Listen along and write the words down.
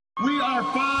We are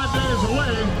 5 days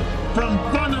away from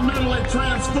fundamentally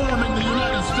transforming the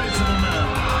United States of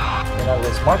America. In other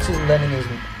words,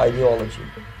 Marxism-Leninism ideology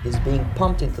is being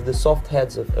pumped into the soft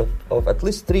heads of at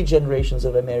least 3 generations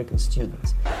of American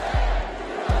students.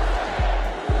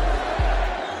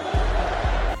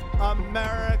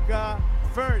 America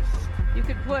first. You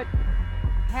could put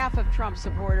half of Trump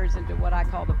supporters into what I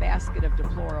call the basket of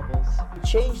deplorables.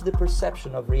 Change the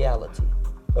perception of reality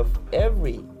of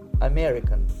every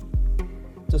American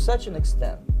to such an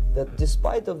extent that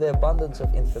despite of the abundance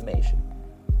of information,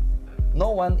 no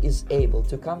one is able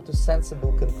to come to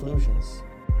sensible conclusions.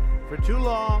 For too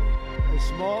long, a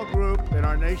small group in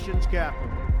our nation's capital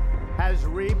has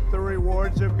reaped the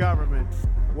rewards of government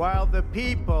while the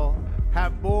people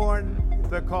have borne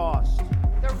the cost.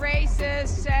 The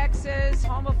racist, sexist,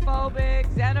 homophobic,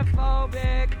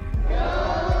 xenophobic.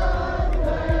 God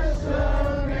bless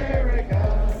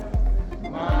America,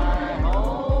 my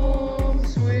home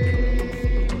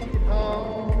sweet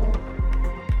home.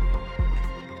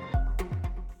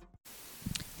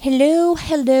 Hello,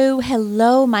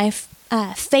 my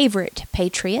favorite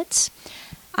patriots.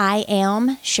 I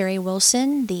am Sherry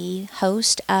Wilson, the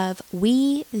host of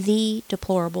We the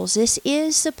Deplorables. This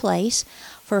is the place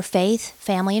for faith,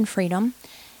 family, and freedom.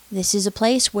 This is a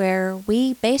place where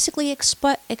we basically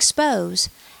expose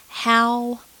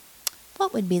how,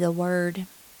 what would be the word,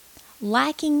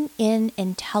 lacking in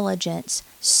intelligence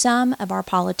some of our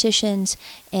politicians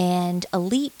and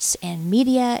elites and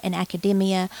media and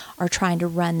academia are trying to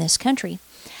run this country.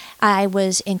 I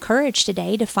was encouraged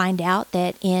today to find out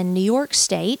that in New York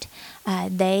State,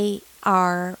 they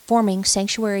are forming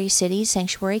sanctuary cities,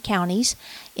 sanctuary counties,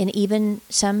 and even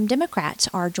some Democrats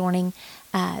are joining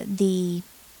the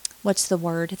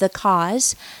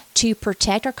cause to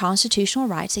protect our constitutional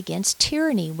rights against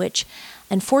tyranny, which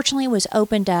unfortunately was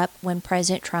opened up when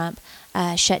President Trump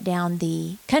shut down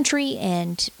the country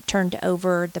and turned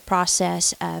over the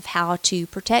process of how to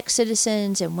protect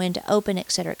citizens and when to open,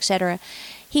 et cetera, et cetera.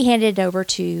 He handed it over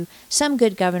to some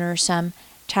good governors, some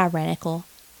tyrannical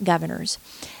governors.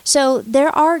 So there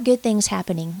are good things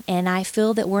happening, and I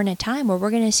feel that we're in a time where we're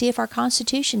going to see if our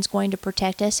Constitution is going to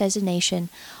protect us as a nation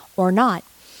or not.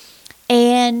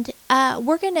 And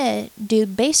we're going to do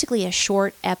basically a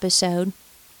short episode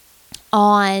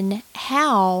on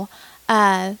how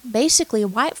basically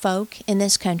white folk in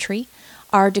this country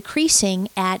are decreasing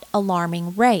at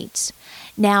alarming rates.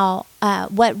 Now,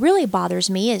 what really bothers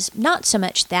me is not so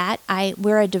much that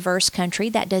we're a diverse country.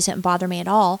 That doesn't bother me at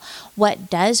all. What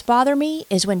does bother me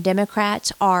is when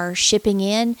Democrats are shipping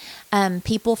in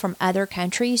people from other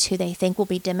countries who they think will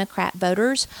be Democrat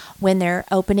voters when they're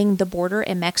opening the border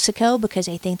in Mexico because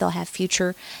they think they'll have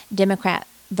future Democrat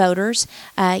voters.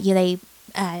 They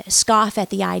scoff at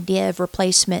the idea of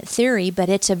replacement theory, but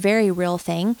it's a very real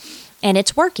thing, and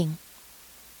it's working.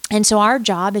 And so our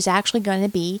job is actually going to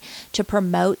be to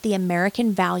promote the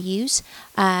American values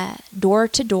door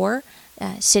to door,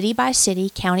 city by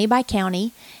city, county by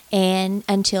county, and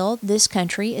until this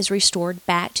country is restored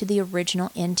back to the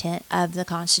original intent of the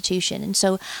Constitution. And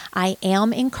so I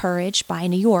am encouraged by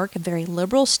New York, a very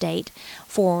liberal state,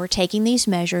 for taking these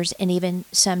measures, and even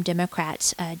some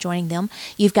Democrats joining them.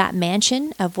 You've got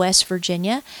Manchin of West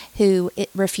Virginia, who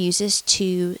refuses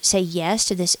to say yes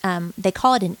to this. They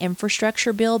call it an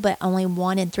infrastructure bill, but only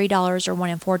 $1 in $3 or $1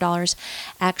 in $4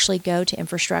 actually go to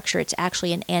infrastructure. It's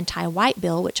actually an anti-white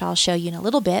bill, which I'll show you in a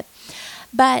little bit.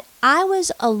 But I was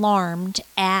alarmed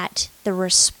at the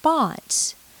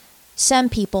response some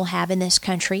people have in this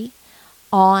country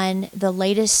on the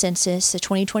latest census, the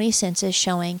 2020 census,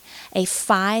 showing a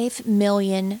 5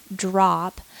 million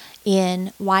drop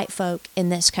in white folk in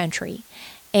this country.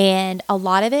 And a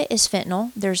lot of it is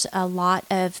fentanyl. There's a lot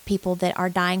of people that are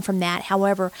dying from that.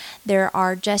 However, there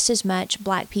are just as much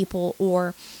black people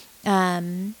or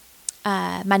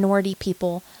minority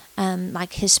people,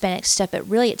 like Hispanic stuff, but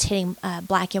really it's hitting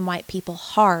black and white people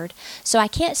hard. So I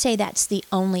can't say that's the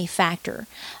only factor.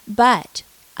 But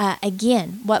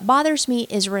again, what bothers me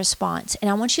is response. And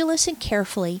I want you to listen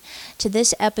carefully to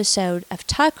this episode of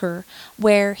Tucker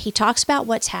where he talks about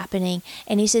what's happening.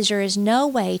 And he says there is no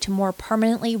way to more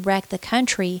permanently wreck the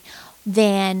country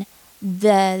than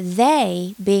the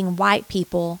they being white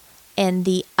people and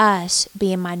the us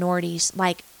being minorities.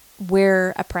 Like,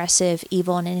 we're oppressive,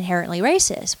 evil, and inherently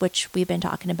racist, which we've been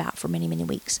talking about for many, many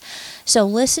weeks. So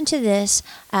listen to this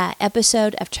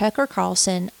episode of Tucker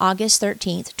Carlson, August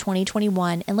 13th,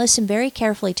 2021, and listen very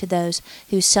carefully to those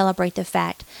who celebrate the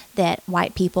fact that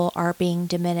white people are being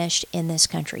diminished in this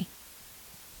country.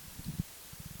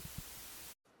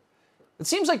 It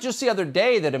seems like just the other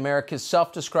day that America's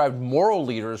self-described moral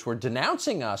leaders were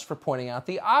denouncing us for pointing out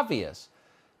the obvious.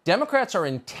 Democrats are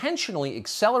intentionally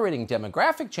accelerating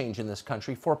demographic change in this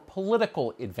country for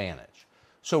political advantage.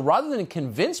 So rather than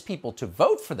convince people to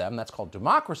vote for them, that's called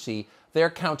democracy, they're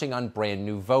counting on brand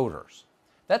new voters.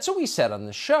 That's what we said on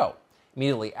the show.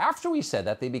 Immediately after we said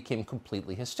that, they became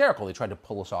completely hysterical. They tried to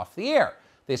pull us off the air.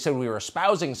 They said we were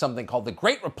espousing something called the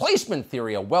Great Replacement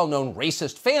Theory, a well-known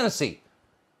racist fantasy.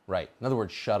 Right. In other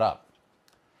words, shut up.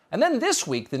 And then this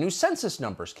week, the new census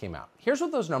numbers came out. Here's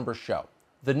what those numbers show.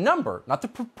 The number, not the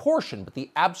proportion, but the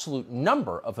absolute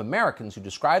number of Americans who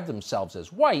describe themselves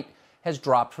as white has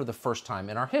dropped for the first time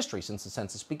in our history since the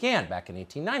census began back in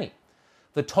 1890.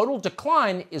 The total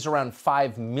decline is around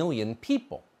 5 million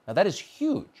people. Now, that is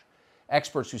huge.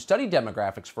 Experts who study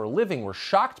demographics for a living were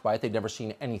shocked by it. They'd never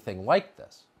seen anything like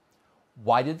this.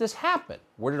 Why did this happen?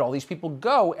 Where did all these people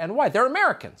go and why? They're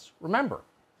Americans, remember.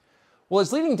 Well,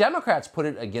 as leading Democrats put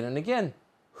it again and again,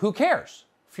 who cares?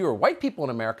 Fewer white people in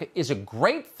America is a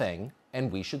great thing, and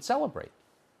we should celebrate.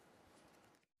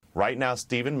 Right now,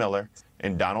 Stephen Miller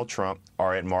and Donald Trump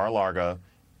are at Mar-a-Lago,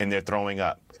 and they're throwing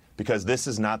up because this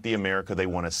is not the America they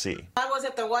want to see. I was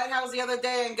at the White House the other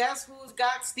day, and guess who's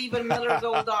got Stephen Miller's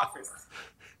old office?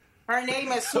 Her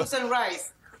name is Susan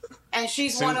Rice, and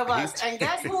she's one of us. And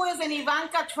guess who is in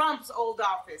Ivanka Trump's old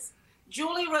office?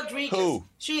 Julie Rodriguez. Who?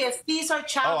 She is Cesar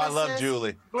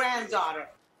Chavez's granddaughter.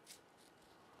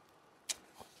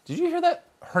 Did you hear that?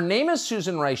 Her name is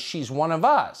Susan Rice. She's one of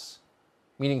us.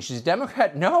 Meaning she's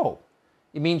Democrat? No.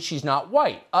 It means she's not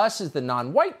white. Us is the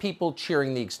non-white people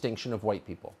cheering the extinction of white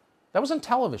people. That was on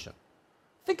television.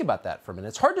 Think about that for a minute.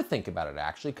 It's hard to think about it,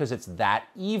 actually, because it's that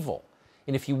evil.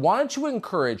 And if you wanted to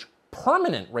encourage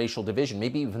permanent racial division,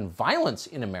 maybe even violence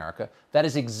in America, that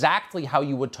is exactly how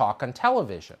you would talk on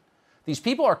television. These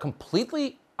people are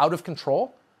completely out of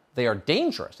control. They are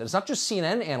dangerous. And it's not just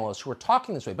CNN analysts who are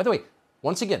talking this way. By the way,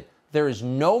 once again, there is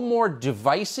no more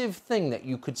divisive thing that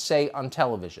you could say on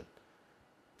television.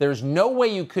 There's no way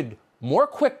you could more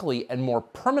quickly and more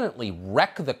permanently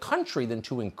wreck the country than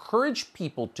to encourage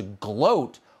people to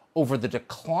gloat over the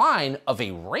decline of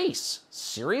a race.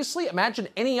 Seriously? Imagine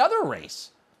any other race.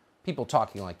 People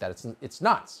talking like that. It's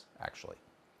nuts, actually.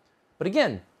 But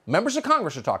again, members of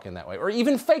Congress are talking that way, or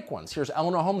even fake ones. Here's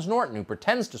Eleanor Holmes Norton, who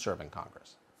pretends to serve in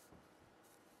Congress.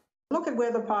 Look at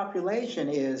where the population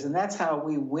is, and that's how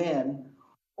we win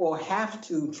or have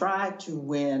to try to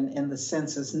win in the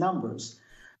census numbers.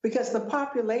 Because the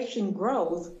population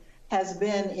growth has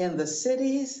been in the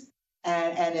cities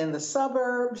and in the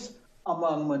suburbs,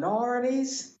 among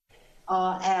minorities,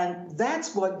 and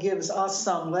that's what gives us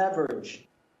some leverage.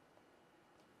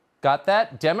 Got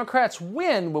that? Democrats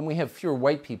win when we have fewer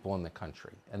white people in the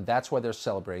country, and that's why they're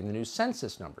celebrating the new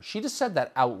census numbers. She just said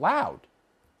that out loud.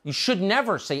 You should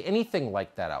never say anything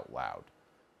like that out loud,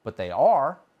 but they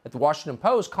are. At the Washington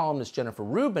Post, columnist Jennifer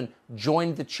Rubin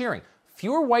joined the cheering.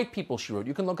 Fewer white people, she wrote,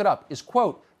 you can look it up, is,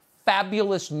 quote,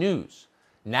 fabulous news.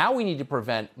 Now we need to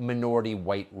prevent minority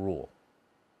white rule.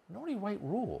 Minority white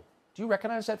rule? Do you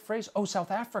recognize that phrase? Oh, South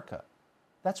Africa.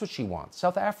 That's what she wants,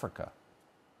 South Africa.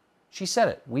 She said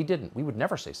it. We didn't. We would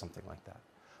never say something like that.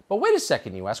 But wait a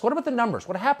second, you ask, what about the numbers?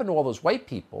 What happened to all those white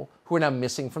people who are now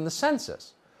missing from the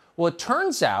census? Well, it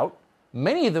turns out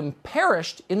many of them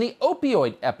perished in the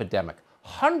opioid epidemic.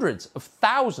 Hundreds of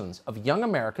thousands of young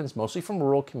Americans, mostly from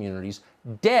rural communities,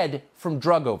 dead from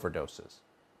drug overdoses.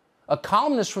 A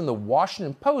columnist from the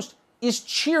Washington Post is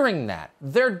cheering that.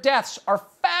 Their deaths are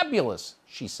fabulous,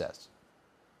 she says.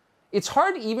 It's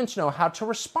hard even to know how to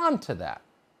respond to that.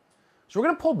 So we're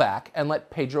going to pull back and let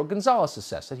Pedro Gonzalez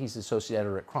assess it. He's the associate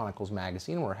editor at Chronicles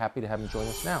Magazine, and we're happy to have him join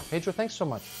us now. Pedro, thanks so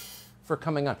much for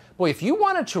coming on. Boy, if you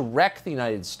wanted to wreck the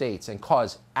United States and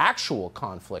cause actual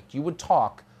conflict, you would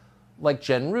talk like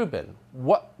Jen Rubin.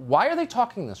 Why are they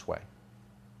talking this way?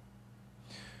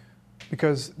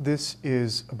 Because this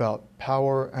is about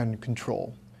power and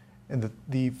control. And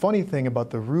the funny thing about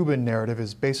the Rubin narrative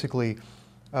is basically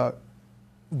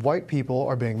white people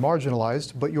are being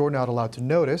marginalized, but you're not allowed to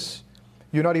notice.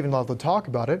 You're not even allowed to talk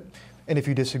about it. And if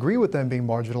you disagree with them being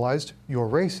marginalized, you're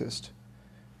racist.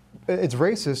 It's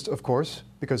racist, of course,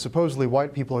 because supposedly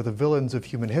white people are the villains of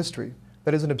human history.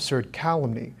 That is an absurd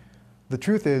calumny. The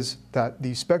truth is that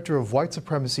the specter of white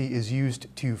supremacy is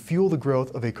used to fuel the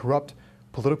growth of a corrupt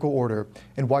political order,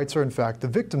 and whites are in fact the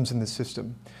victims in this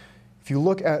system. If you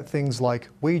look at things like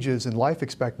wages and life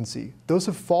expectancy, those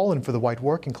have fallen for the white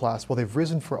working class while they've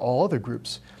risen for all other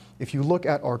groups. If you look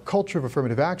at our culture of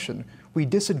affirmative action, we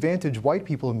disadvantage white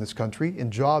people in this country in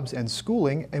jobs and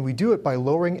schooling, and we do it by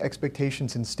lowering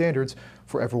expectations and standards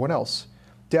for everyone else.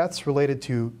 deaths related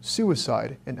to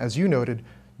suicide, and as you noted,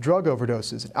 drug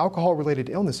overdoses and alcohol-related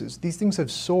illnesses. These things have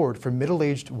soared for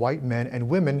middle-aged white men and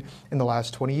women in the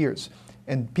last 20 years.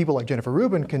 And people like Jennifer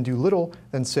Rubin can do little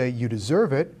than say, you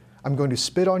deserve it, I'm going to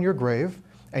spit on your grave,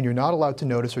 and you're not allowed to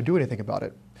notice or do anything about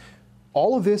it.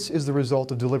 All of this is the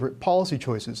result of deliberate policy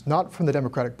choices, not from the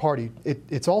Democratic Party.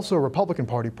 It's also a Republican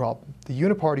Party problem. The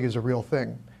uniparty is a real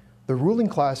thing. The ruling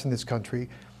class in this country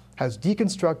has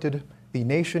deconstructed the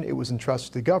nation it was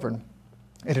entrusted to govern.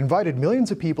 It invited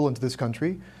millions of people into this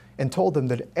country and told them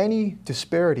that any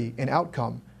disparity in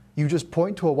outcome, you just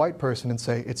point to a white person and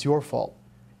say, it's your fault.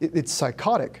 It's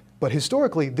psychotic, but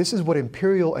historically, this is what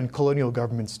imperial and colonial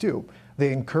governments do.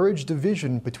 They encourage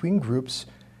division between groups.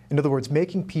 In other words,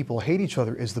 making people hate each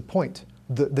other is the point.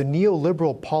 The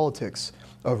neoliberal politics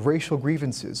of racial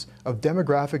grievances, of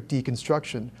demographic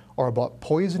deconstruction, are about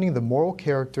poisoning the moral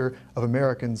character of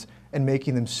Americans and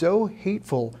making them so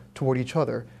hateful toward each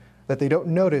other that they don't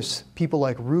notice people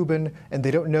like Rubin and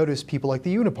they don't notice people like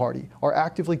the Uniparty are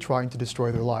actively trying to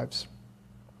destroy their lives.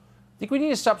 I think we need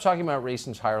to stop talking about race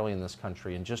entirely in this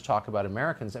country and just talk about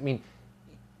Americans. I mean,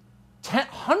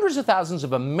 hundreds of thousands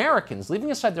of Americans,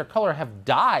 leaving aside their color, have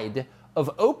died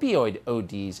of opioid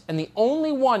ODs, and the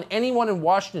only one anyone in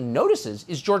Washington notices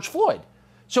is George Floyd.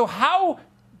 So how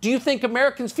do you think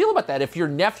Americans feel about that? If your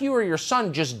nephew or your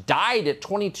son just died at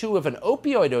 22 of an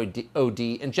opioid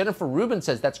OD and Jennifer Rubin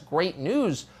says that's great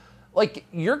news, like,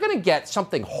 you're going to get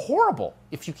something horrible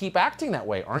if you keep acting that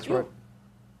way, aren't you? Right.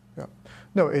 Yeah.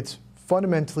 No, it's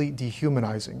fundamentally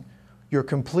dehumanizing. You're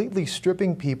completely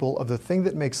stripping people of the thing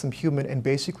that makes them human and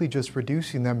basically just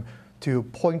reducing them to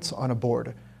points on a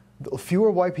board. Fewer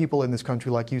white people in this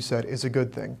country, like you said, is a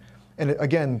good thing. And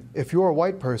again, if you're a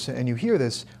white person and you hear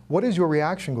this, what is your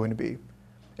reaction going to be?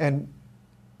 And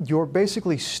you're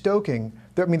basically stoking,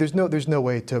 I mean, there's no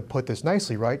way to put this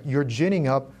nicely, right? You're ginning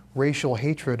up racial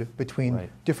hatred between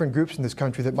different groups in this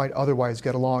country that might otherwise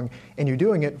get along, and you're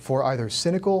doing it for either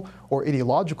cynical or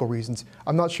ideological reasons.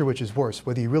 I'm not sure which is worse,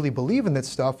 whether you really believe in this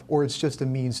stuff or it's just a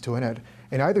means to an end.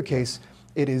 In either case,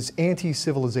 it is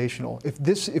anti-civilizational.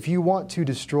 If you want to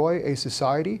destroy a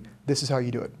society, this is how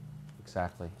you do it.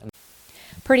 Exactly.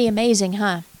 Pretty amazing,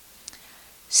 huh?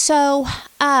 So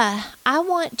I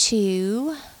want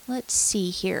to, let's see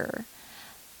here,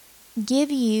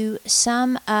 give you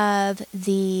some of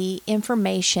the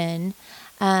information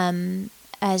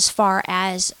as far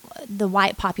as the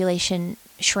white population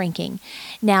shrinking.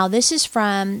 Now, this is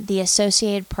from the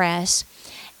Associated Press,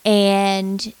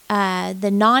 and the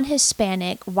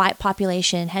non-Hispanic white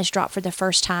population has dropped for the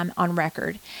first time on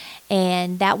record.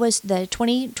 And that was the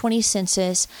 2020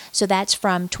 census, so that's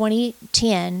from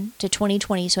 2010 to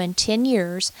 2020. So in 10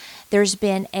 years, there's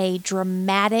been a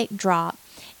dramatic drop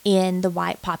in the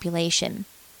white population.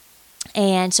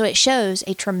 And so it shows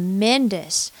a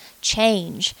tremendous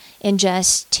change in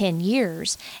just 10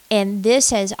 years. And this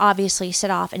has obviously set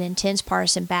off an intense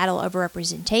partisan battle over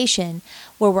representation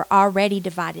where we're already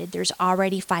divided. There's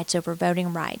already fights over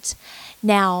voting rights.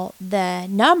 Now, the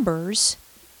numbers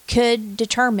could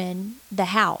determine the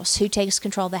House, who takes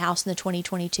control of the House in the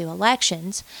 2022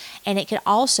 elections, and it could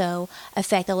also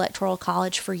affect the Electoral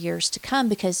College for years to come,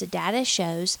 because the data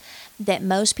shows that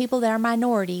most people that are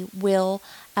minority will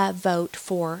vote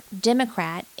for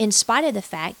Democrat, in spite of the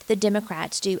fact that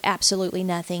Democrats do absolutely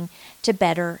nothing to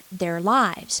better their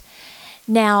lives.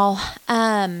 Now,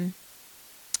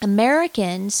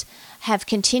 Americans have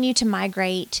continued to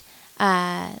migrate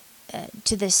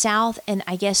to the South and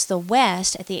I guess the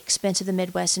West at the expense of the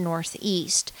Midwest and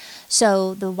Northeast.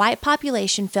 So the white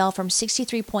population fell from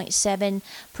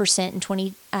 63.7% in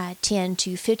 2010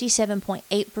 to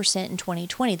 57.8% in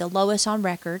 2020, the lowest on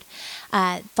record.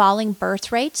 Falling birth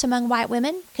rates among white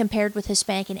women compared with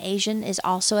Hispanic and Asian is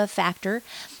also a factor.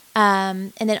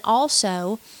 And then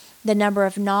also the number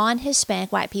of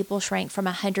non-Hispanic white people shrank from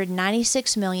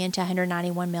 196 million to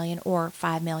 191 million, or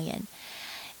 5 million.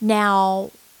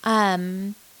 Now,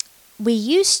 we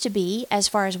used to be, as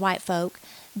far as white folk,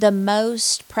 the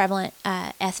most prevalent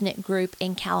ethnic group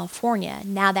in California.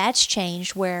 Now that's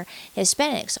changed, where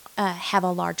Hispanics have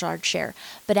a large share.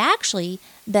 But actually,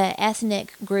 the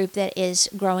ethnic group that is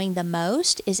growing the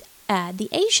most is the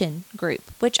Asian group,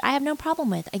 which I have no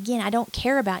problem with. Again, I don't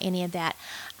care about any of that.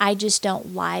 I just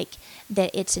don't like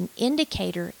that it's an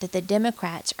indicator that the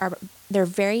Democrats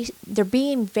they're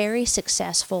being very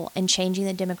successful in changing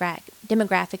the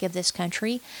demographic of this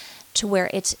country to where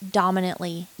it's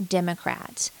dominantly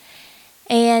Democrats.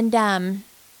 And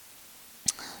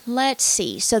let's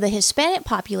see. So the Hispanic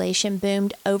population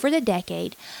boomed over the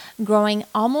decade, growing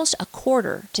almost a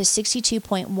quarter to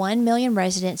 62.1 million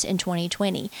residents in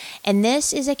 2020. And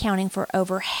this is accounting for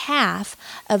over half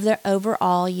of the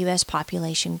overall U.S.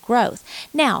 population growth.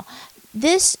 Now,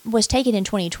 this was taken in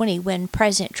 2020 when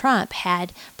President Trump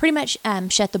had pretty much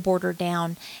shut the border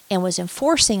down and was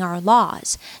enforcing our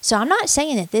laws. So I'm not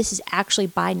saying that this is actually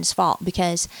Biden's fault,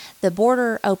 because the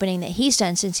border opening that he's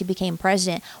done since he became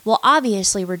president will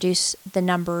obviously reduce the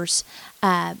numbers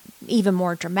even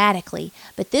more dramatically.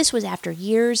 But this was after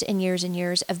years and years and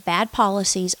years of bad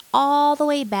policies all the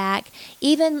way back.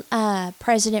 Even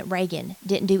President Reagan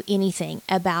didn't do anything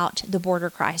about the border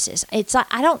crisis. It's like,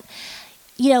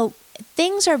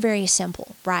 things are very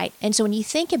simple, right? And so when you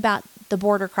think about the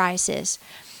border crisis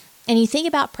and you think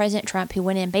about President Trump, who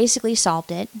went in, basically solved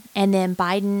it, and then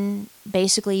Biden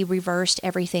basically reversed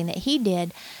everything that he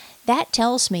did, that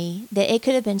tells me that it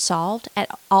could have been solved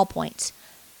at all points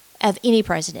of any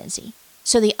presidency.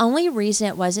 So the only reason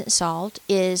it wasn't solved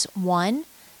is, one,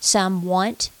 some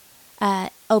want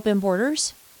open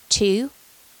borders. Two,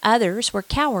 others were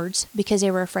cowards because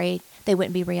they were afraid they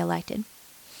wouldn't be reelected.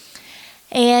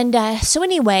 And so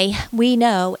anyway, we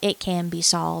know it can be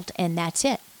solved, and that's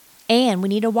it. And we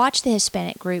need to watch the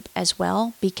Hispanic group as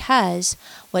well, because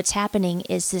what's happening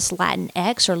is this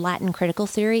Latinx or Latin critical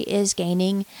theory is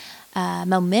gaining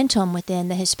momentum within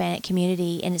the Hispanic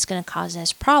community, and it's going to cause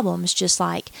us problems, just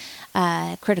like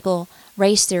critical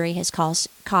race theory has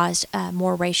caused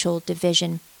more racial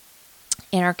division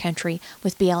in our country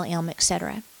with BLM,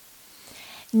 etc.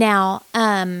 Now,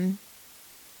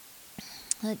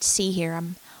 let's see here.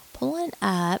 I'm pulling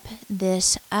up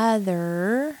this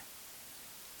other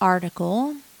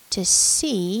article to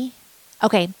see.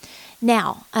 Okay,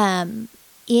 now,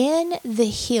 in The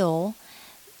Hill,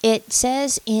 it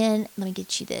says let me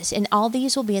get you this, and all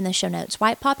these will be in the show notes.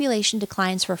 White population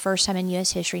declines for first time in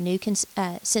U.S. history. New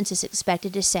census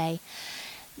expected to say.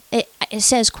 It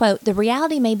says, quote, "The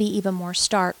reality may be even more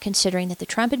stark considering that the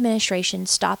Trump administration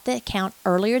stopped the count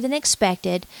earlier than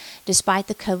expected despite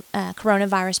the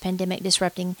coronavirus pandemic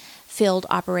disrupting field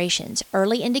operations.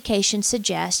 Early indications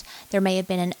suggest there may have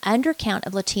been an undercount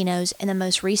of Latinos in the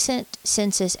most recent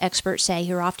census, experts say,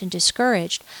 who are often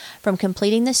discouraged from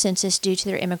completing the census due to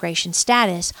their immigration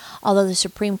status, although the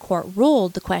Supreme Court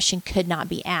ruled the question could not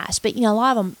be asked." But, a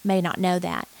lot of them may not know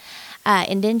that.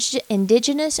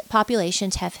 Indigenous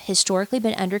populations have historically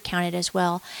been undercounted as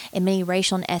well, and many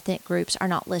racial and ethnic groups are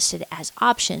not listed as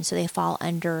options, so they fall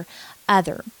under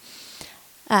other.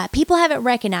 People haven't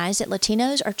recognized that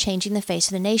Latinos are changing the face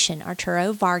of the nation.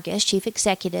 Arturo Vargas, chief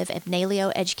executive of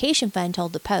NALEO Education Fund,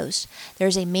 told the Post.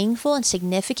 There's a meaningful and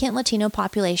significant Latino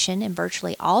population in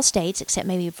virtually all states except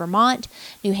maybe Vermont,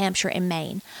 New Hampshire, and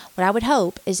Maine. What I would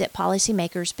hope is that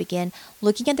policymakers begin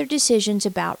looking at their decisions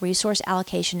about resource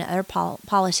allocation and other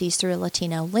policies through a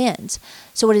Latino lens.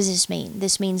 So what does this mean?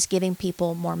 This means giving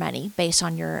people more money based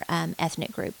on your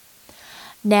ethnic group.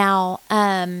 Now,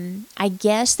 I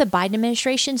guess the Biden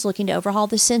administration is looking to overhaul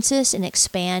the census and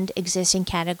expand existing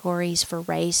categories for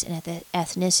race and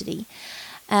ethnicity.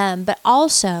 But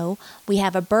also, we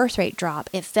have a birth rate drop.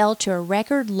 It fell to a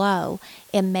record low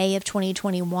in May of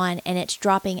 2021, and it's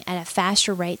dropping at a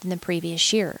faster rate than the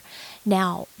previous year.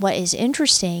 Now, what is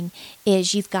interesting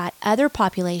is you've got other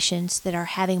populations that are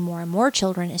having more and more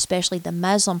children, especially the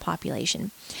Muslim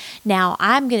population. Now,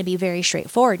 I'm going to be very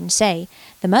straightforward and say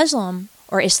the Muslim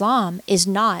or Islam is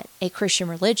not a Christian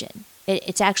religion.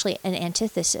 It's actually an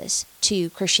antithesis to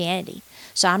Christianity.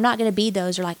 So I'm not going to be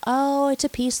those who are like, oh, it's a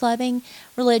peace-loving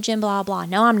religion, blah, blah.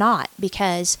 No, I'm not,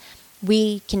 because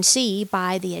we can see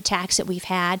by the attacks that we've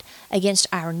had against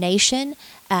our nation,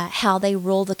 how they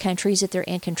rule the countries that they're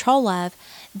in control of,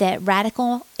 that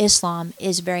radical Islam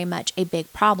is very much a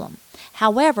big problem.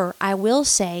 However, I will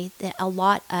say that a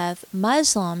lot of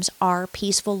Muslims are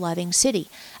peaceful, loving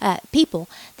people.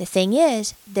 The thing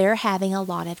is, they're having a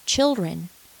lot of children.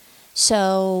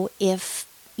 So if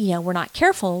we're not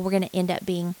careful, we're going to end up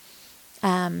being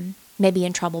maybe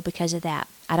in trouble because of that.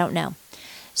 I don't know.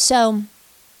 So,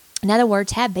 in other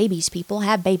words, have babies, people.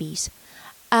 Have babies.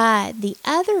 The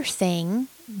other thing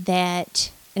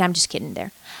that, and I'm just kidding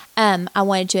there, I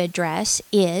wanted to address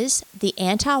is the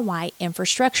anti-white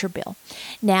infrastructure bill.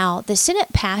 Now, the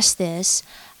Senate passed this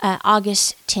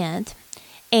August 10th,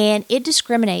 and it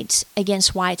discriminates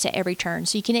against whites at every turn.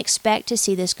 So you can expect to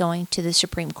see this going to the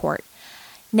Supreme Court.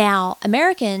 Now,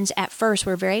 Americans at first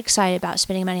were very excited about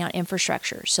spending money on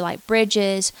infrastructure. So like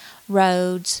bridges,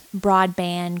 roads,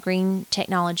 broadband, green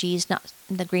technologies. Not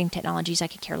the green technologies, I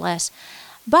could care less.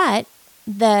 But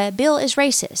the bill is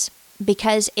racist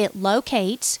because it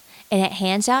locates and it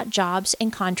hands out jobs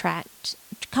and contracts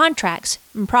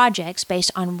and projects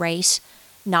based on race,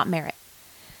 not merit.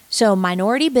 So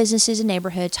minority businesses and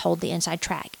neighborhoods hold the inside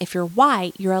track. If you're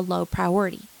white, you're a low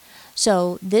priority.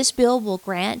 So this bill will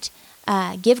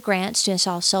give grants to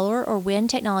install solar or wind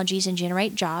technologies and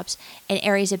generate jobs in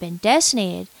areas that have been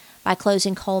designated by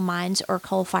closing coal mines or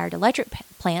coal-fired electric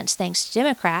plants, thanks to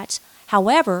Democrats.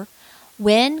 However,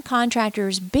 when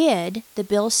contractors bid, the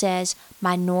bill says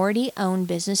minority-owned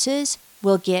businesses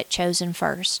will get chosen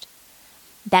first.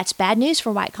 That's bad news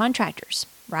for white contractors,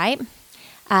 right?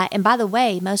 And by the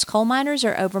way, most coal miners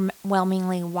are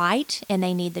overwhelmingly white, and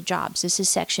they need the jobs. This is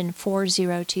Section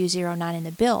 40209 in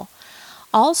the bill.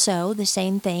 Also, the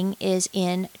same thing is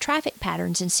in traffic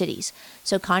patterns in cities.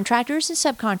 So contractors and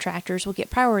subcontractors will get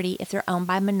priority if they're owned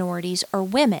by minorities or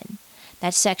women.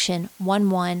 That's Section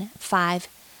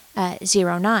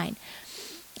 11509.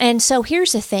 And so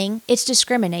here's the thing. It's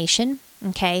discrimination.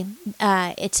 Okay,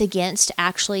 it's against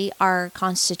actually our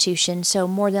Constitution, so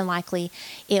more than likely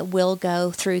it will go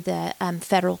through the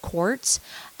federal courts.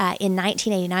 In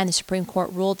 1989, the Supreme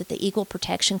Court ruled that the Equal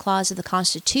Protection Clause of the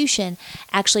Constitution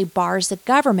actually bars the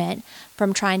government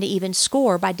from trying to even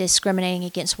score by discriminating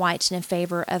against whites and in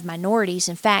favor of minorities.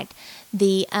 In fact,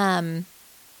 the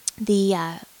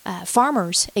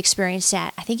farmers experienced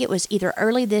that. I think it was either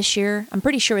early this year. I'm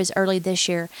pretty sure it was early this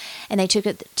year. And they took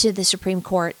it to the Supreme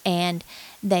Court and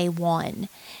they won.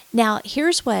 Now,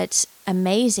 here's what's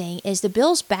amazing is the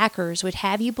bill's backers would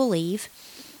have you believe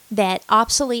that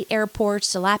obsolete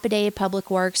airports, dilapidated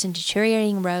public works, and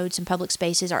deteriorating roads and public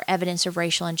spaces are evidence of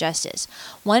racial injustice.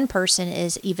 One person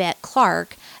is Yvette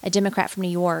Clarke, a Democrat from New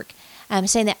York,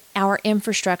 saying that our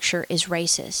infrastructure is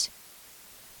racist.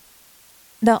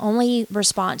 The only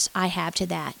response I have to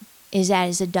that is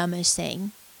the dumbest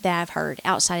thing that I've heard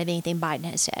outside of anything Biden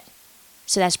has said.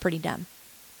 So that's pretty dumb.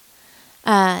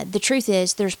 The truth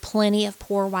is there's plenty of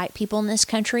poor white people in this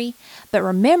country, but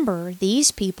remember,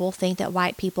 these people think that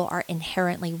white people are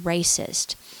inherently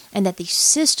racist and that the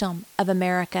system of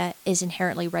America is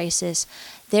inherently racist.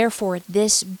 Therefore,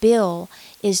 this bill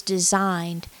is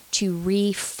designed to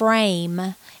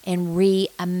reframe and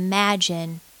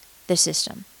reimagine the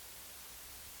system.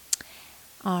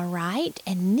 All right,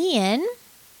 and then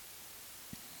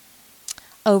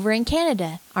over in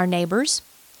Canada, our neighbors,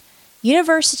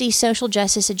 University Social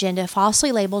Justice Agenda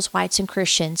falsely labels whites and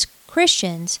Christians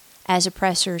as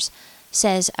oppressors,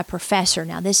 says a professor.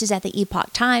 Now, this is at the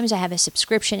Epoch Times. I have a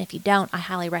subscription. If you don't, I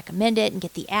highly recommend it and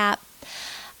get the app.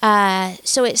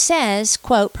 So it says,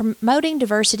 quote, promoting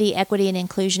diversity, equity, and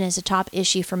inclusion is a top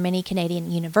issue for many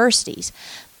Canadian universities.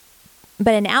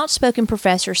 But an outspoken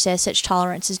professor says such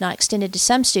tolerance is not extended to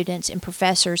some students and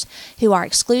professors who are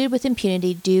excluded with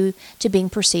impunity due to being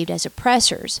perceived as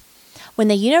oppressors. When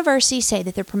the universities say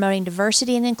that they're promoting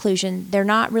diversity and inclusion, they're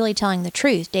not really telling the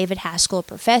truth. David Haskell, a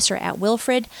professor at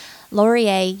Wilfrid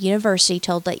Laurier University,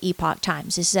 told the Epoch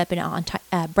Times. This is up in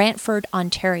Brantford,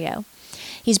 Ontario.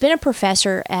 He's been a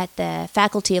professor at the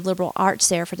Faculty of Liberal Arts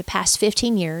there for the past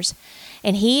 15 years,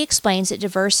 and he explains that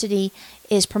diversity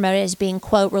is promoted as being,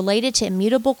 quote, related to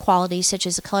immutable qualities such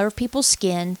as the color of people's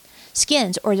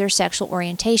skins or their sexual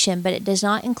orientation, but it does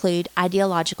not include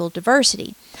ideological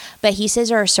diversity. But he says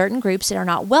there are certain groups that are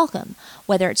not welcome,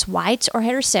 whether it's whites or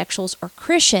heterosexuals or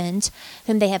Christians,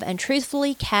 whom they have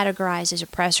untruthfully categorized as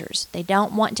oppressors. They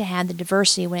don't want to have the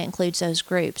diversity when it includes those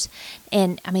groups.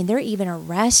 And, I mean, they're even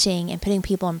arresting and putting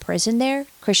people in prison there,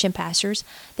 Christian pastors,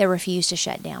 that refuse to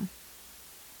shut down.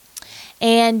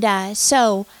 And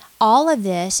so all of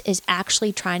this is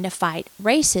actually trying to fight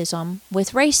racism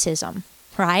with racism,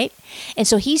 right? And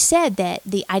so he said that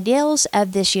the ideals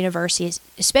of this university,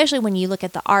 especially when you look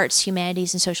at the arts,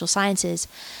 humanities, and social sciences,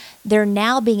 they're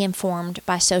now being informed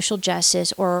by social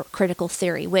justice or critical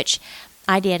theory, which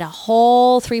I did a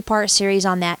whole 3-part series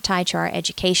on that tied to our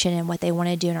education and what they want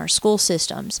to do in our school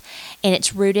systems. And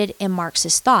it's rooted in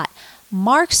Marxist thought.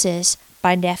 Marxists,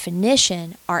 by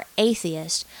definition, are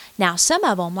atheists. Now, some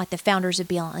of them, like the founders of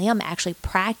BLM, actually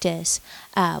practice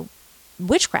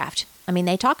witchcraft. I mean,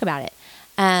 they talk about it.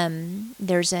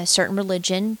 There's a certain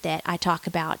religion that I talk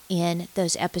about in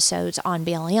those episodes on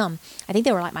BLM. I think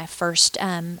they were like my first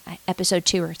episode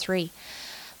 2 or 3.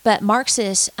 But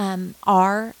Marxists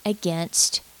are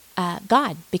against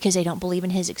God because they don't believe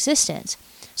in his existence.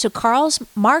 So Karl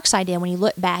Marx' idea, when you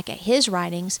look back at his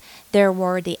writings, there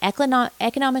were the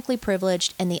economically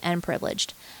privileged and the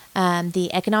unprivileged. The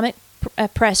economic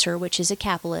oppressor, which is a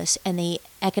capitalist, and the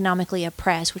economically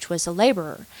oppressed, which was a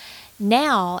laborer.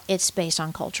 Now it's based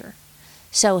on culture.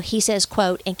 So he says,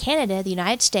 quote, in Canada, the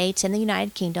United States, and the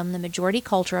United Kingdom, the majority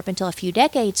culture up until a few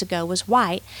decades ago was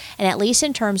white, and at least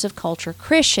in terms of culture,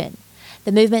 Christian.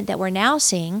 The movement that we're now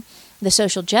seeing, the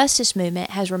social justice movement,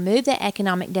 has removed the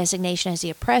economic designation as the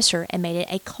oppressor and made it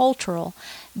a cultural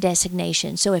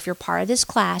designation. So if you're part of this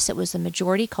class that was the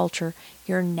majority culture,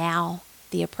 you're now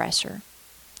the oppressor.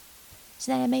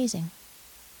 Isn't that amazing?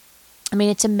 I mean,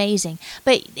 it's amazing.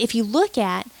 But if you look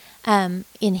at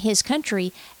in his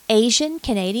country, Asian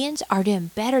Canadians are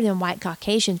doing better than white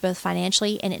Caucasians, both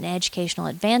financially and in educational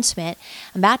advancement.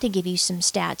 I'm about to give you some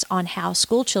stats on how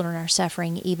school children are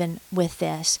suffering even with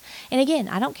this. And again,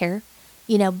 I don't care.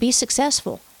 Be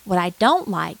successful. What I don't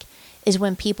like is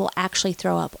when people actually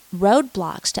throw up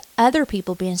roadblocks to other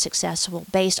people being successful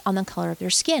based on the color of their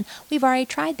skin. We've already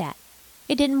tried that.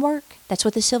 It didn't work. That's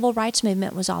what the civil rights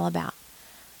movement was all about.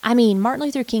 I mean, Martin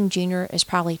Luther King Jr. is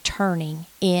probably turning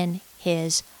in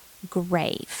his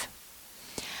grave.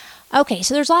 Okay,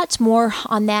 so there's lots more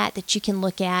on that you can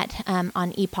look at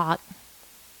on Epoch.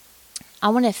 I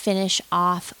want to finish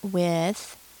off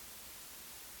with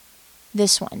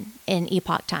this one in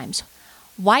Epoch Times.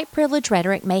 White privilege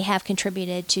rhetoric may have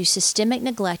contributed to systemic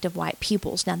neglect of white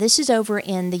pupils. Now, this is over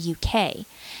in the UK.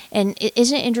 And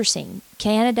isn't it interesting?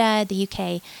 Canada, the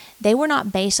UK, they were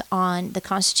not based on the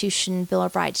Constitution, Bill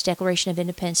of Rights, Declaration of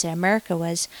Independence that America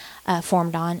was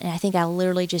formed on. And I think I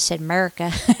literally just said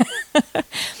America.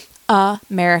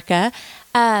 America.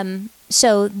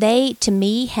 So they, to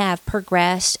me, have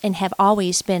progressed and have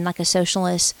always been like a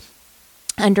socialist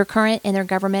undercurrent in their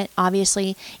government.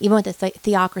 Obviously, even with the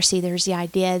theocracy, there's the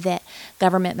idea that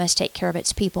government must take care of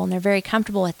its people, and they're very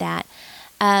comfortable with that.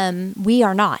 We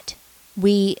are not.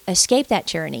 We escape that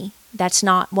tyranny. That's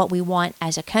not what we want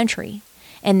as a country.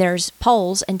 And there's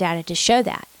polls and data to show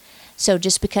that. So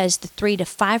just because the 3 to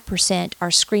 5%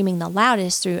 are screaming the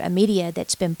loudest through a media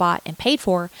that's been bought and paid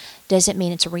for doesn't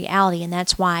mean it's a reality. And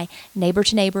that's why neighbor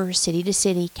to neighbor, city to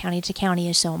city, county to county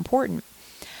is so important.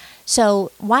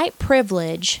 So white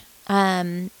privilege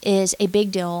is a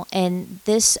big deal, and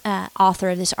this author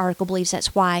of this article believes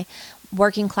that's why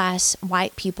working class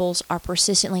white pupils are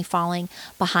persistently falling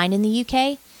behind in the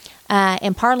UK.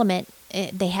 In Parliament,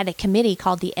 they had a committee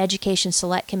called the Education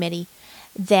Select Committee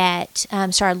that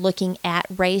started looking at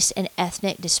race and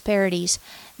ethnic disparities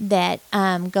that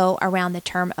go around the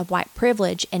term of white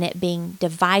privilege and it being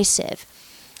divisive.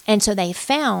 And so they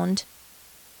found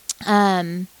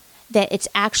that it's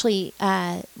actually,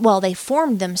 they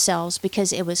formed themselves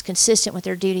because it was consistent with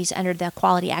their duties under the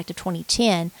Equality Act of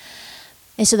 2010.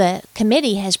 And so the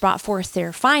committee has brought forth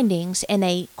their findings, and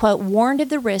they, quote, warned of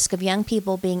the risk of young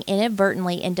people being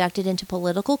inadvertently inducted into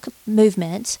political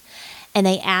movements, and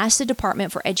they asked the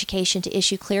Department for Education to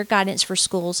issue clear guidance for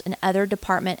schools and other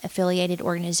department-affiliated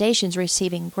organizations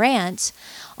receiving grants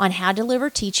on how to deliver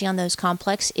teaching on those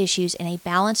complex issues in a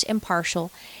balanced,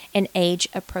 impartial, and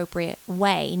age-appropriate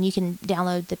way. And you can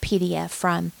download the PDF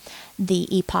from the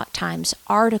Epoch Times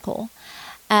article.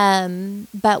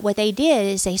 But what they did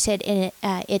is they said in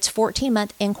its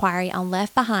 14-month inquiry on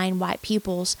left behind white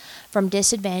pupils from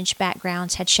disadvantaged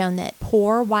backgrounds had shown that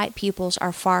poor white pupils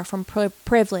are far from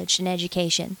privileged in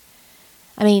education.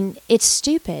 I mean, it's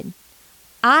stupid.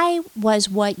 I was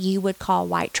what you would call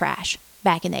white trash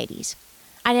back in the 80s.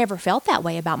 I never felt that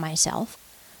way about myself,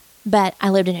 but I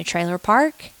lived in a trailer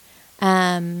park.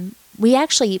 We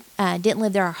actually didn't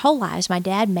live there our whole lives. My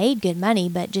dad made good money,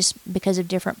 but just because of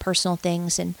different personal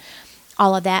things and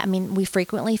all of that, I mean, we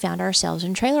frequently found ourselves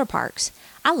in trailer parks.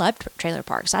 I loved trailer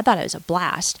parks. I thought it was a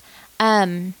blast,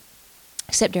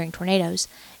 except during tornadoes.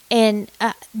 And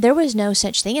there was no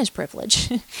such thing as privilege.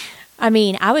 I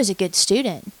mean, I was a good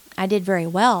student. I did very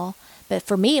well, but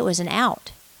for me, it was an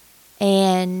out.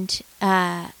 And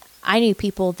I knew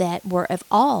people that were of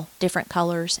all different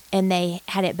colors, and they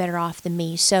had it better off than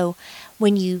me. So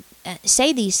when you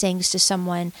say these things to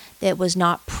someone that was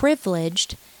not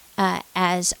privileged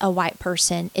as a white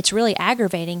person, it's really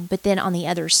aggravating. But then on the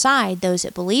other side, those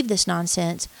that believe this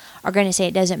nonsense are going to say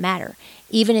it doesn't matter.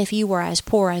 Even if you were as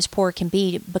poor can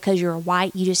be, because you're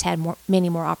white, you just had many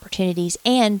more opportunities.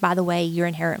 And by the way, you're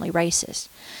inherently racist.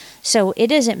 So it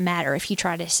doesn't matter if you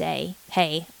try to say,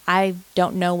 hey, I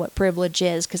don't know what privilege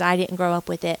is because I didn't grow up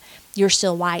with it. You're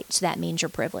still white, so that means you're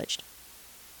privileged.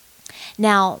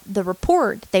 Now, the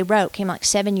report they wrote came like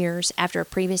 7 years after a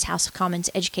previous House of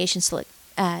Commons Education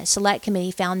Select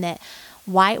Committee found that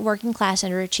white working class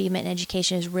underachievement in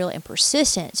education is real and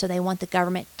persistent. So they want the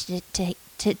government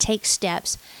to take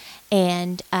steps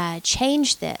and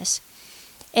change this.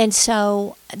 And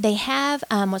so they have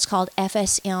what's called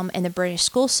FSM in the British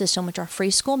school system, which are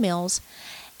free school meals.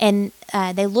 And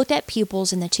they looked at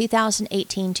pupils in the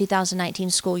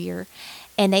 2018-2019 school year,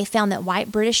 and they found that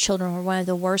white British children were one of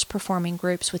the worst performing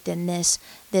groups within this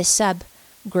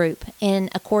subgroup. And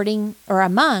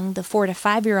among the 4 to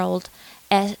 5 year old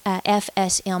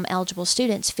FSM eligible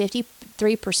students,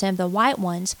 53% of the white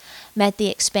ones met the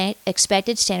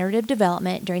expected standard of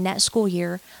development during that school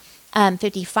year.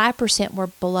 55% were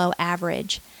below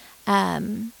average.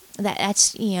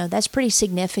 That's pretty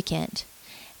significant.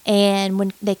 And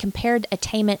when they compared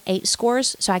attainment 8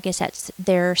 scores, so I guess that's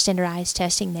their standardized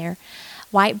testing there,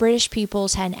 white British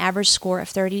pupils had an average score of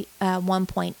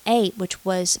 31.8, which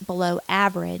was below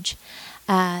average.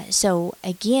 So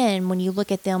again, when you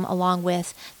look at them along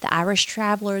with the Irish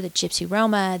traveler, the Gypsy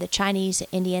Roma, the Chinese,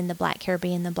 the Indian, the Black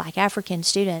Caribbean, the Black African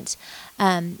students,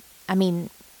 we're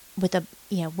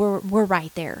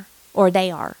right there, or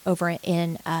they are over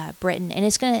in Britain, and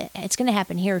it's gonna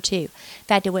happen here too. In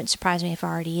fact, it wouldn't surprise me if it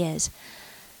already is.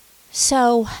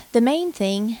 So the main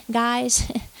thing,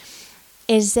 guys,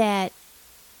 is that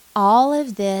all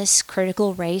of this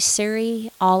critical race theory,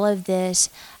 all of this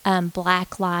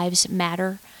Black Lives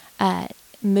Matter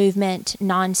movement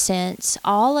nonsense,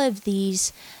 all of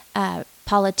these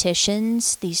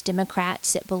politicians, these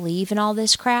Democrats that believe in all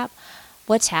this crap,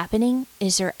 what's happening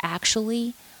is they're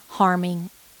actually harming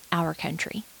our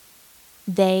country.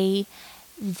 They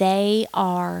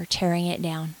are tearing it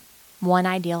down, one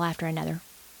ideal after another.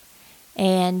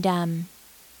 And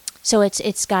so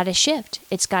it's got to shift.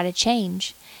 It's got to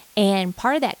change. And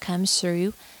part of that comes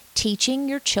through teaching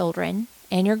your children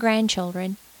and your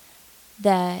grandchildren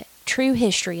the true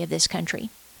history of this country.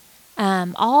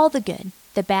 All the good,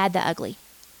 the bad, the ugly.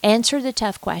 Answer the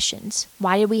tough questions.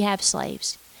 Why did we have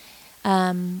slaves?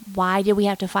 Why did we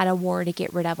have to fight a war to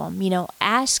get rid of them?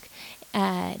 Ask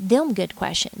them good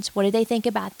questions. What do they think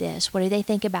about this? What do they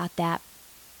think about that?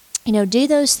 Do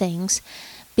those things,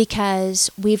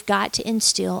 because we've got to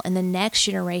instill in the next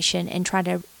generation and try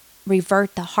to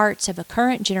revert the hearts of a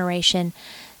current generation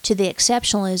to the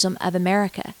exceptionalism of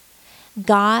America.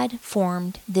 God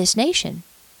formed this nation.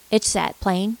 It's that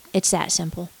plain. It's that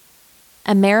simple.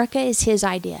 America is His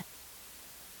idea.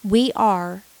 We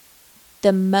are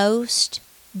the most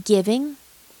giving,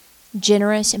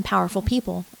 generous, and powerful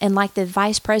people. And like the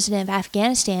Vice President of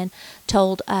Afghanistan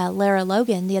told Lara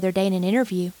Logan the other day in an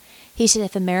interview, he said,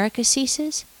 if America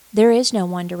ceases, there is no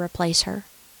one to replace her.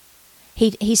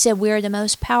 He said, we are the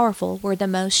most powerful, we're the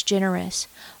most generous,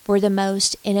 we're the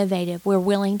most innovative, we're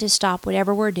willing to stop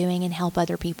whatever we're doing and help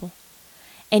other people.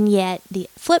 And yet, the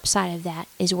flip side of that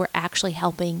is we're actually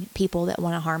helping people that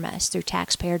want to harm us through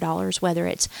taxpayer dollars, whether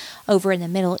it's over in the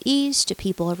Middle East to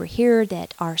people over here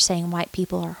that are saying white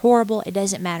people are horrible. It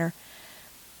doesn't matter.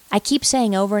 I keep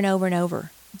saying over and over and over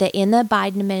that in the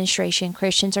Biden administration,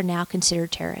 Christians are now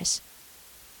considered terrorists.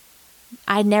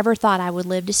 I never thought I would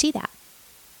live to see that.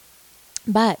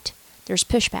 But there's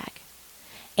pushback.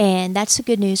 And that's the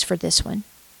good news for this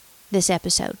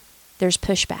episode. There's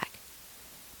pushback.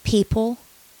 People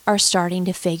are starting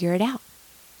to figure it out.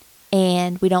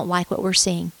 And we don't like what we're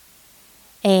seeing.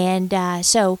 And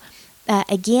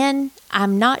again,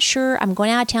 I'm not sure. I'm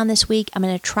going out of town this week. I'm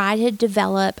going to try to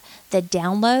develop the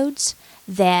downloads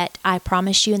that I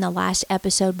promised you in the last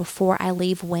episode before I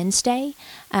leave Wednesday,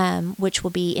 which will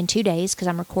be in 2 days because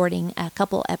I'm recording a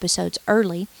couple episodes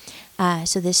early.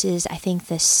 So this is, I think,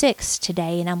 the 6th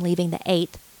today, and I'm leaving the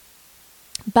 8th.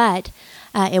 But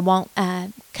it won't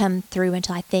come through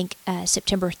until, I think,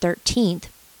 September 13th.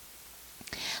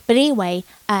 But anyway,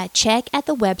 check at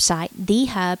the website,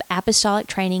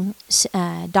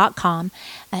 thehubapostolictraining.com.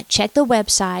 Check the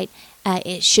website.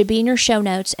 It should be in your show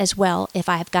notes as well if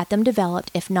I've got them developed.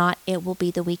 If not, it will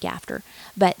be the week after.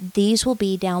 But these will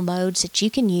be downloads that you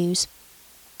can use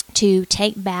to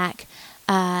take back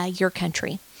your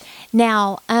country.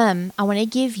 Now, I want to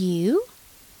give you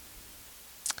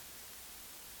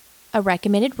a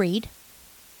recommended read.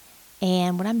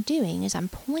 And what I'm doing is I'm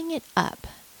pulling it up.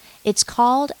 It's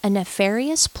called A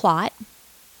Nefarious Plot.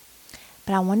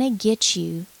 But I want to get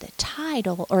you the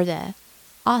title or the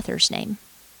author's name.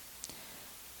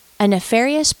 A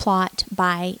Nefarious Plot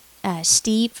by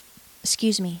Steve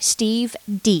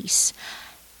Deese.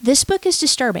 This book is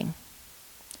disturbing.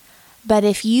 But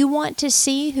if you want to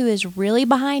see who is really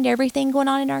behind everything going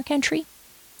on in our country,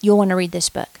 you'll want to read this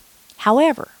book.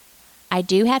 However, I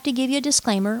do have to give you a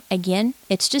disclaimer. Again,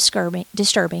 it's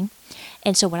disturbing.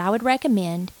 And so what I would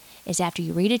recommend is after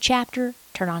you read a chapter,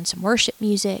 turn on some worship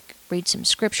music, read some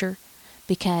scripture,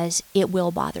 because it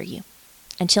will bother you.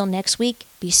 Until next week,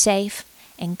 be safe,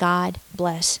 and God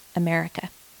bless America.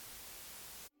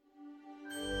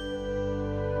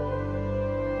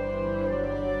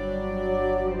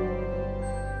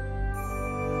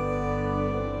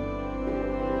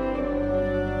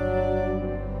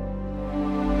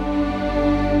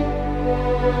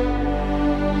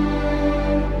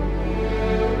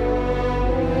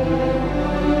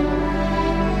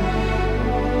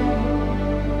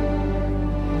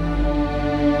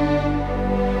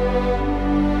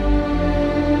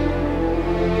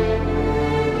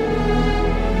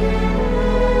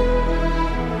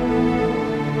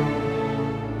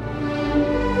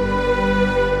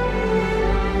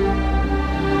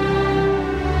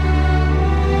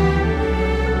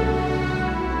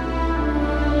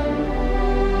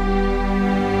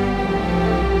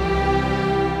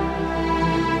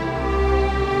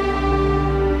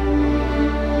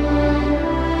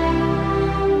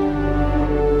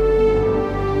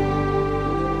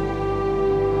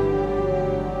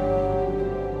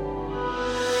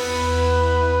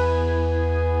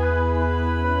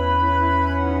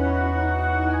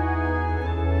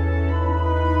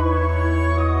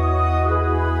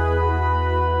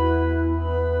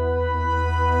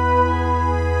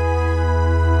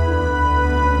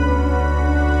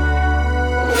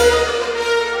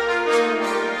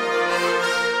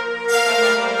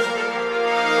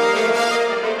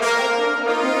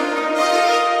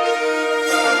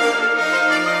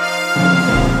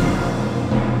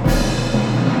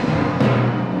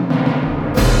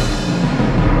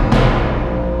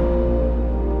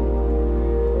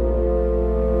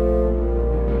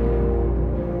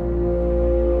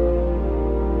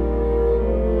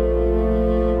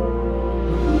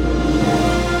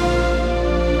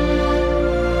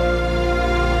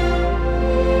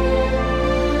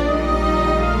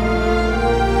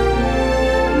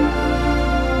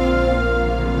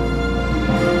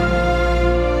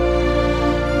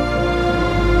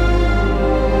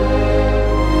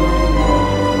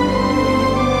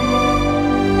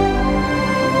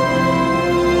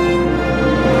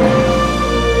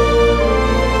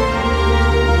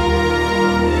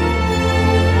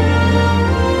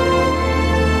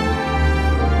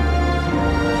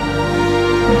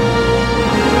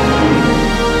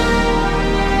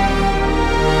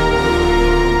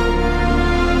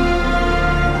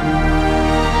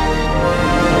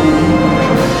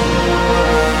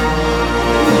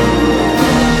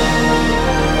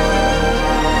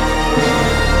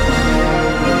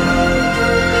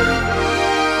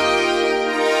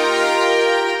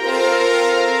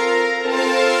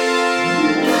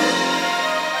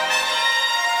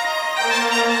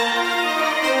 Bye.